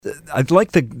I'd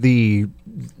like the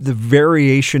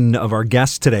variation of our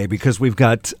guests today, because we've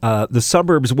got the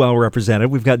suburbs well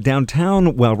represented, we've got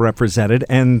downtown well represented,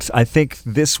 and I think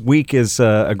this week is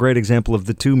a great example of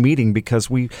the two meeting, because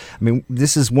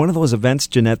this is one of those events,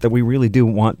 Jeanette, that we really do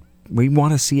want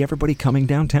to see everybody coming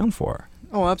downtown for.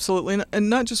 Oh, absolutely. And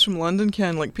not just from London,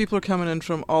 Ken. Like, people are coming in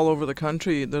from all over the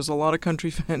country. There's a lot of country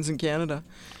fans in Canada.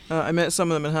 I met some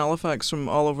of them in Halifax from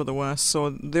all over the West,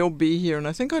 so they'll be here. And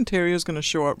I think Ontario's going to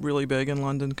show up really big in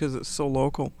London because it's so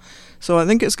local. So I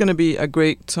think it's going to be a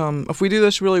great, if we do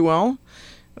this really well,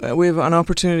 we have an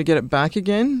opportunity to get it back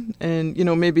again and,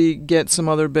 maybe get some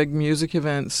other big music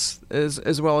events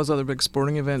as well as other big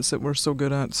sporting events that we're so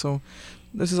good at. So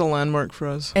this is a landmark for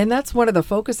us. And that's one of the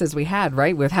focuses we had,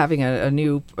 right, with having a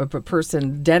new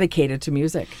person dedicated to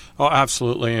music. Oh,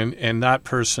 absolutely. And that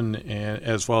person,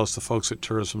 as well as the folks at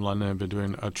Tourism London, have been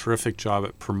doing a terrific job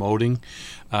at promoting,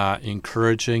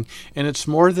 encouraging. And it's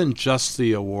more than just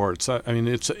the awards.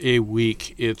 It's a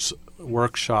week. It's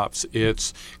workshops,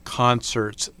 it's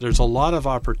concerts. There's a lot of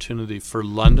opportunity for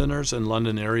Londoners and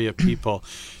London area people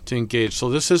to engage. So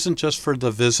this isn't just for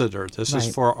the visitor. This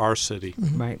is for our city.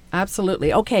 Right.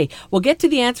 Absolutely. Okay. We'll get to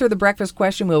the answer of the breakfast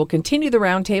question. We will continue the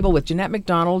roundtable with Jeanette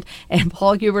MacDonald and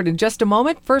Paul Hubert in just a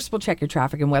moment. First, we'll check your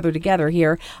traffic and weather together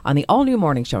here on the all-new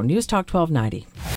morning show, News Talk 1290.